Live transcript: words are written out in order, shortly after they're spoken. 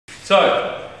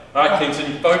So, alright Kingston,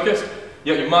 you focused.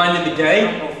 You got your mind in the game.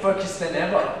 I'm more focused than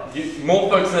ever. More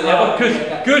focused than ever?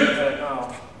 Good, good.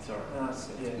 Oh, sorry.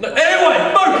 No,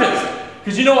 anyway, focus!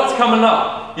 Because you know what's coming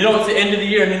up. You know what's the end of the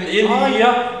year, and in the end of the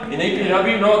year, in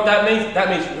EPW, you know what that means? That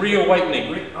means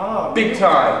reawakening. Big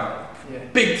time. Yeah.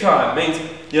 Big time. Means,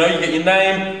 you know, you get your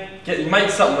name, you make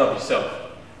something of yourself.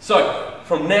 So,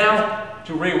 from now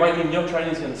to reawakening, your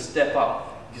training is going to step up.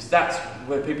 Because that's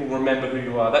where people remember who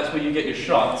you are. That's where you get your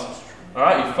shots.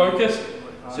 Alright, you focus.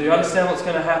 So you understand what's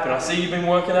going to happen. I see you've been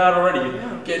working out already.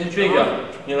 You're getting bigger.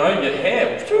 You know, your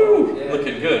hair,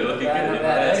 looking good, looking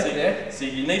good. See,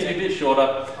 you need to be a bit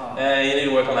shorter, and you need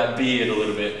to work on that beard a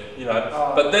little bit. You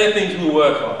know, but they're things we'll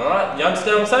work on. All right, you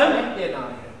understand what I'm saying? Yeah,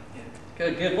 no, yeah.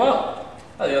 Good, good. Well,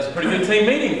 I think that's a pretty good team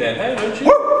meeting then, hey, don't you?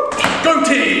 Woo! Go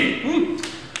team!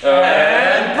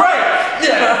 And break!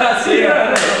 Yeah, see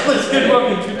ya. Please, good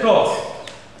work and good course.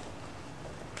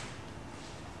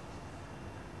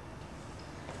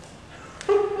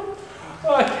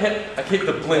 I keep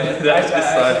the blend. That's this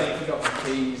side. I forgot my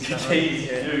keys. Your keys,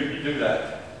 you do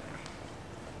that.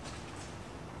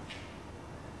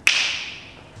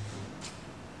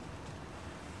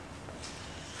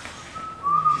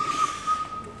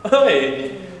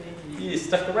 Hey, you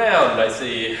stuck around, I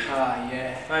see.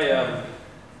 Yeah.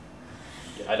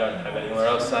 I don't have anywhere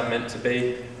else I'm meant to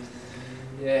be.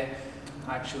 Yeah,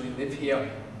 I actually live here.